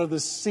yourself out of the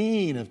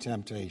scene of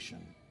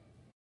temptation.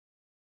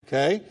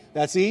 Okay?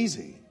 That's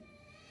easy.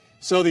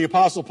 So the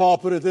Apostle Paul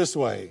put it this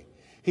way.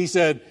 He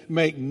said,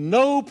 make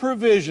no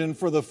provision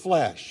for the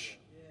flesh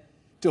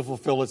to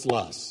fulfill its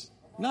lusts.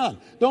 None.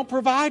 Don't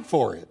provide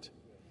for it.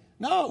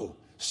 No.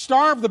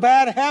 Starve the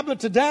bad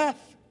habit to death.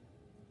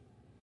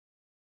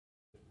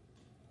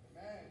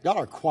 Y'all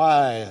are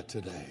quiet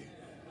today.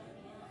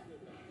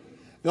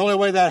 The only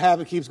way that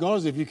habit keeps going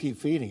is if you keep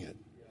feeding it.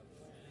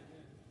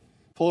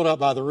 Pull it up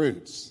by the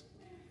roots.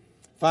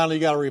 Finally,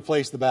 you got to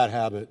replace the bad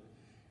habit.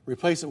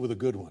 Replace it with a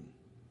good one.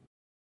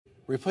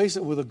 Replace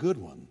it with a good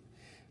one.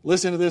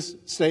 Listen to this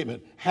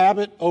statement.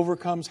 Habit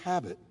overcomes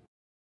habit.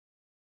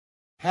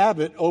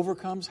 Habit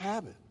overcomes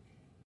habit.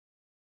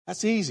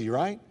 That's easy,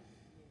 right?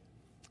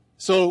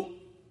 So,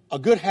 a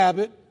good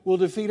habit will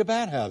defeat a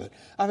bad habit.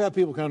 I've had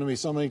people come to me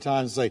so many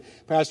times and say,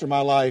 Pastor, my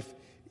life,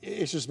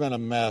 it's just been a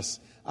mess.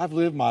 I've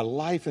lived my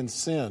life in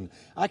sin.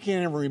 I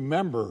can't even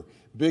remember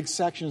big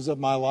sections of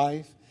my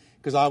life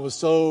because I was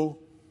so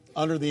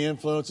under the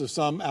influence of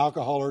some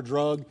alcohol or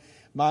drug.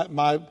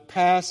 My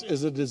past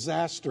is a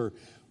disaster.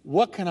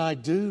 What can I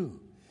do?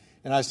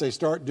 And I say,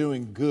 start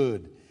doing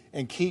good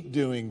and keep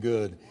doing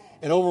good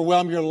and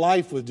overwhelm your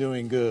life with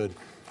doing good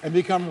and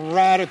become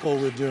radical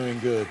with doing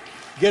good.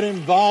 Get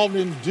involved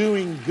in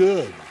doing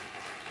good.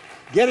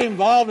 Get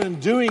involved in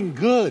doing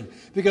good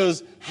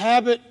because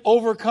habit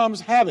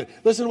overcomes habit.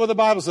 Listen to what the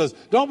Bible says.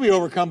 Don't be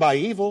overcome by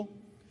evil,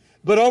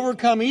 but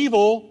overcome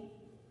evil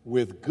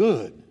with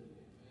good.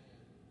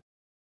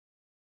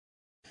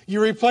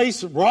 You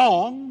replace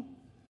wrong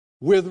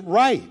with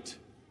right.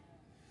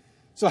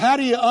 So how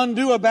do you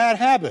undo a bad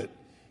habit?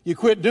 You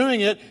quit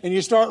doing it and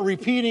you start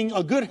repeating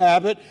a good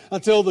habit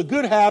until the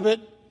good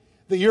habit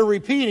that you're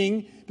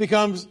repeating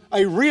becomes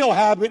a real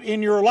habit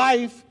in your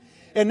life,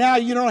 and now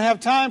you don't have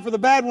time for the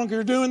bad one because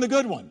you're doing the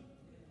good one.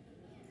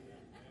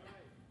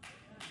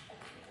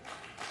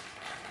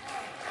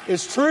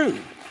 It's true.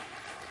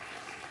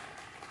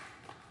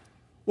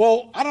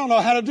 Well, I don't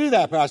know how to do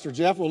that, Pastor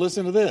Jeff. Well,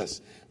 listen to this.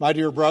 My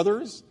dear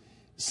brothers,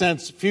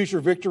 since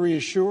future victory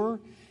is sure,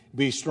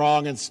 be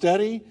strong and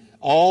steady,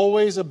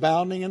 always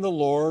abounding in the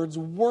Lord's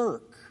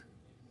work.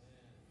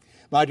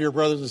 My dear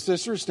brothers and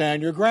sisters,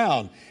 stand your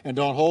ground and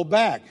don't hold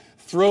back.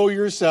 Throw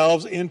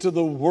yourselves into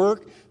the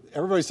work.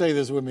 Everybody say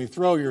this with me.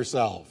 Throw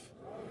yourself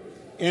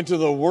into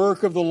the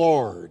work of the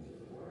Lord.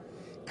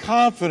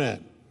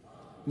 Confident.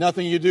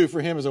 Nothing you do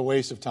for Him is a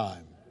waste of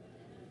time.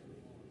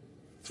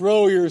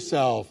 Throw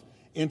yourself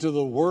into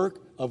the work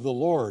of the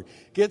Lord.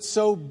 Get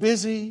so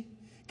busy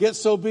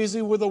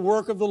with the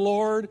work of the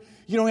Lord,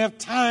 you don't have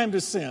time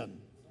to sin.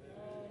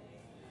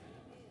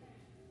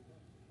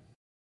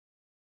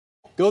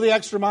 Go the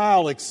extra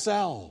mile,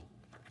 excel.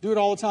 Do it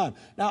all the time.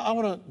 Now, I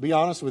want to be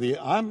honest with you.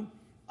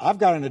 I've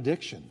got an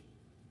addiction.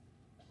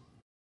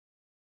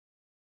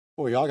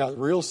 Boy, y'all got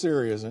real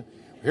serious.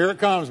 Here it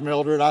comes,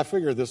 Mildred. I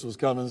figured this was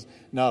coming.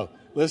 No,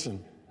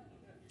 listen.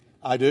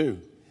 I do.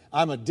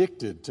 I'm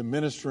addicted to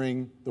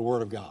ministering the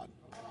Word of God.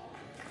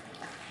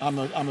 I'm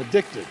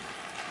addicted.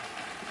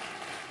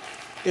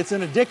 It's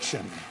an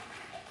addiction.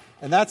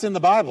 And that's in the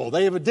Bible.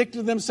 They have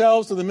addicted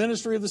themselves to the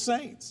ministry of the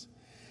saints.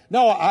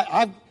 No,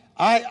 I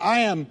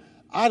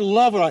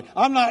love it.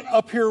 I'm not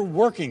up here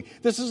working.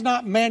 This is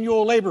not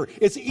manual labor.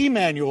 It's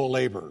Emmanuel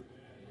labor.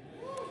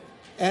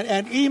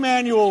 And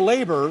Emmanuel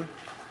labor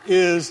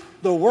is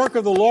the work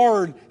of the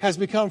Lord has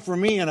become for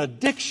me an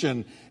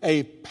addiction,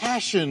 a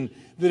passion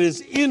that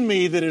is in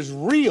me that is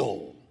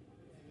real.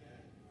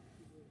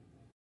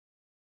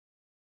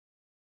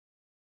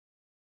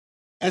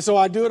 And so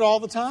I do it all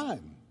the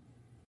time.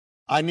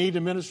 I need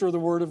to minister the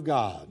Word of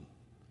God.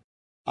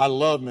 I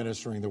love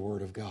ministering the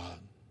Word of God.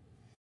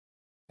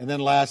 And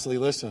then lastly,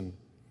 listen,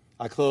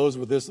 I close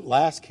with this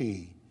last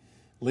key.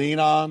 Lean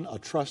on a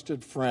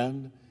trusted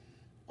friend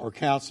or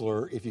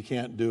counselor if you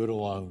can't do it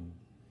alone.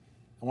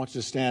 I want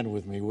you to stand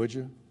with me, would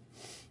you?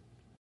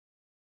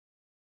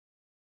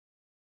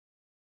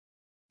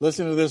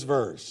 Listen to this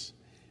verse.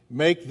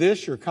 Make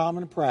this your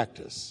common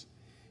practice.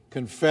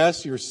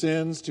 Confess your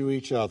sins to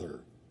each other.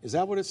 Is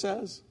that what it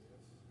says?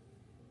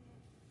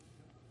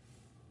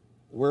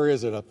 Where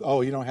is it?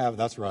 Oh, you don't have it.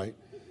 That's right.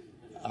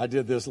 I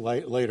did this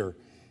later.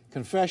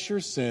 Confess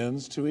your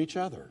sins to each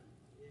other.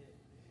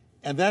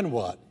 And then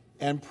what?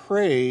 And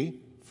pray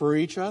for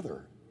each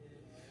other.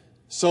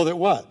 So that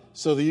what?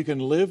 So that you can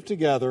live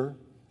together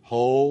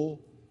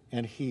whole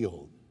and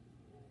healed.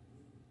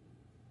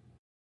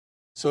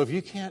 So if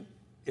you can't,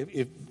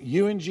 if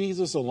you and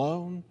Jesus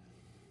alone,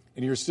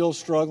 and you're still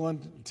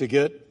struggling to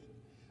get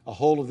a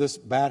hold of this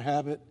bad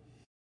habit,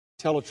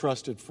 tell a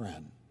trusted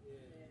friend.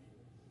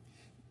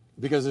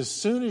 Because as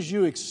soon as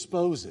you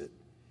expose it,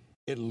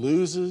 it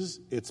loses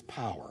its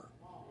power.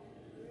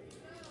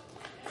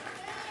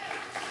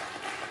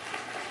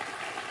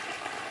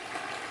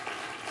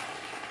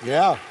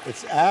 Yeah,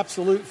 it's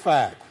absolute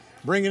fact.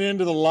 Bring it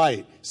into the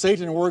light.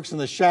 Satan works in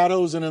the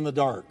shadows and in the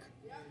dark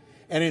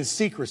and in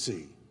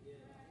secrecy.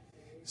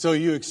 So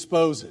you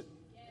expose it.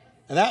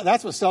 And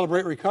that's what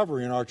Celebrate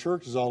Recovery in our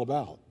church is all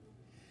about.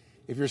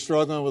 If you're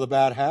struggling with a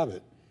bad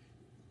habit,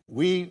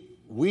 we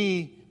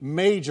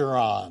major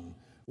on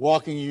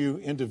walking you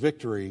into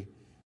victory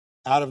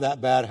out of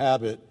that bad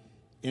habit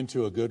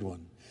into a good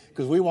one.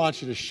 Because we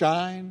want you to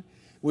shine.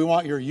 We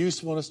want your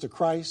usefulness to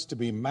Christ to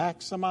be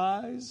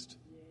maximized.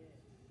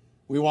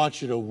 We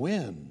want you to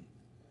win.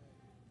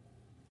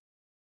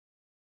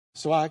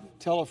 So I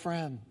tell a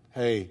friend,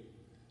 hey,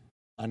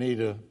 I need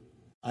to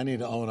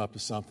own up to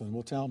something.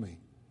 Well, tell me.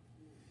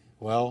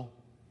 Well,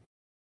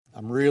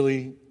 I'm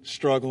really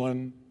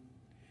struggling.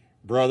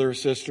 Brother,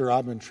 sister,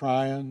 I've been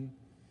trying,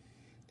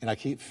 and I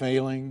keep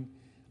failing.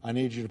 I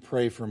need you to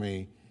pray for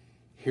me.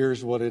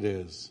 Here's what it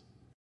is.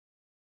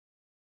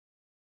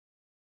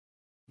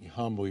 You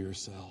humble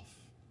yourself.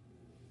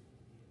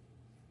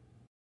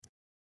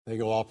 They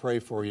go, I'll pray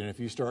for you. And if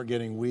you start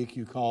getting weak,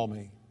 you call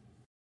me.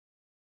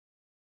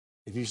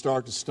 If you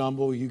start to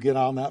stumble, you get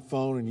on that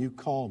phone and you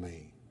call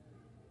me.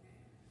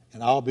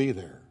 And I'll be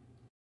there.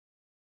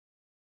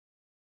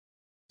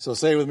 So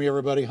say with me,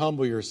 everybody,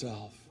 humble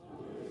yourself.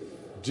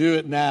 Do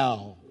it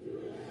now.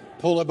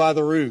 Pull it by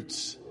the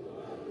roots.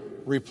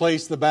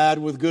 Replace the bad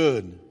with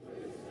good.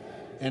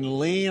 And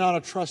lean on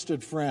a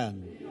trusted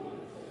friend.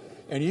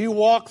 And you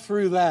walk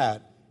through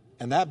that,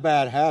 and that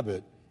bad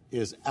habit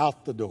is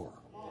out the door.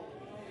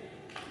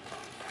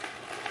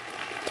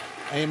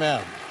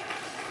 Amen.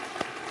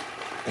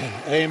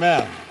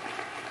 Amen.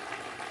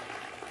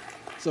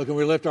 So can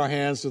we lift our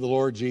hands to the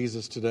Lord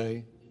Jesus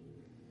today?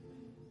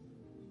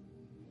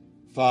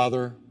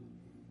 Father,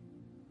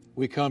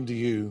 we come to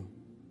you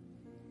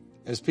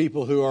as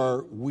people who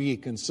are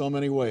weak in so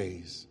many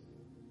ways.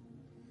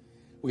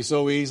 We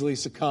so easily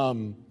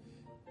succumb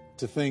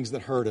to things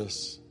that hurt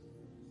us.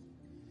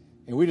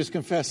 And we just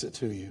confess it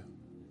to you.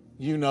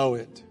 You know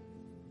it.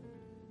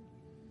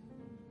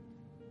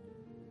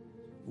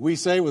 We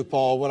say with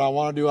Paul, what I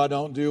want to do, I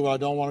don't do. What I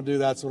don't want to do,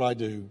 that's what I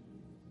do.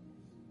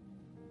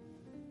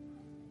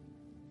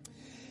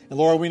 And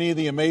Lord, we need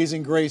the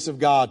amazing grace of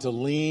God to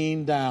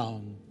lean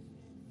down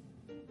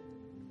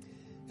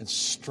and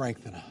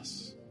strengthen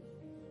us.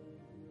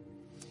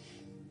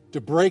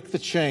 To break the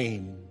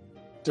chain,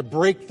 to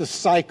break the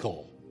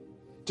cycle,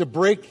 to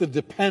break the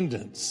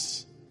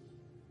dependence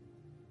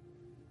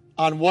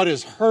on what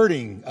is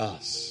hurting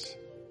us.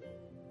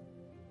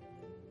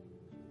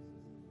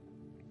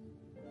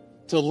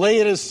 To lay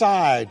it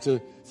aside,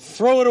 to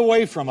throw it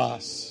away from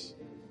us,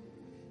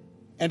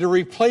 and to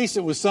replace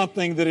it with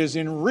something that is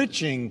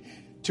enriching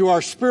to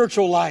our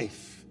spiritual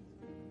life,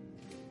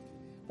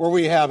 where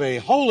we have a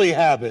holy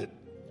habit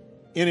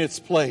in its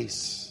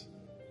place.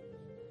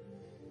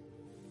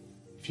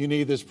 If you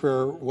need this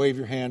prayer, wave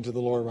your hand to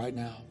the Lord right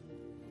now.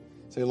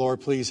 Say,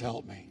 Lord, please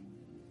help me.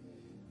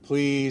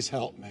 Please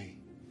help me.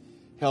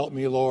 Help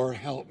me, Lord,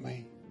 help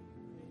me.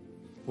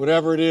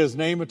 Whatever it is,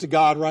 name it to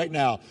God right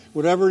now.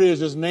 Whatever it is,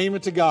 just name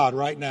it to God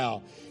right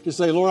now. Just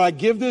say, Lord, I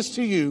give this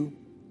to you,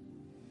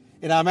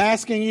 and I'm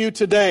asking you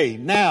today,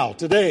 now,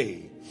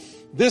 today,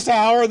 this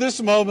hour,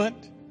 this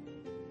moment,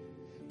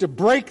 to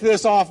break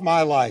this off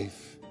my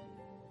life.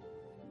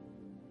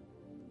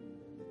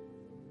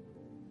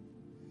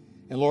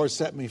 And Lord,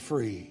 set me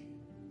free.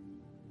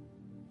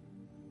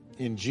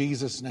 In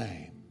Jesus'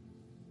 name.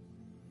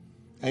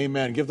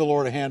 Amen. Give the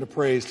Lord a hand of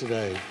praise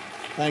today.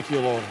 Thank you,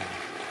 Lord.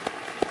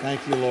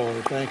 Thank you,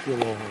 Lord. Thank you,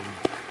 Lord.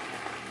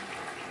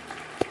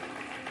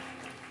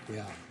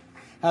 Yeah.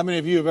 How many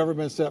of you have ever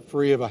been set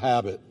free of a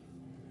habit?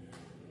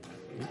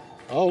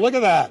 Oh, look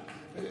at that.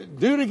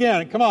 Do it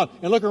again. Come on.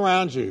 And look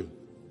around you.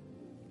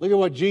 Look at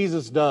what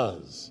Jesus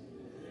does.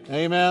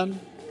 Amen.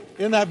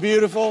 Isn't that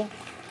beautiful?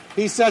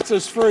 He sets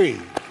us free.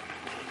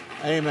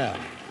 Amen.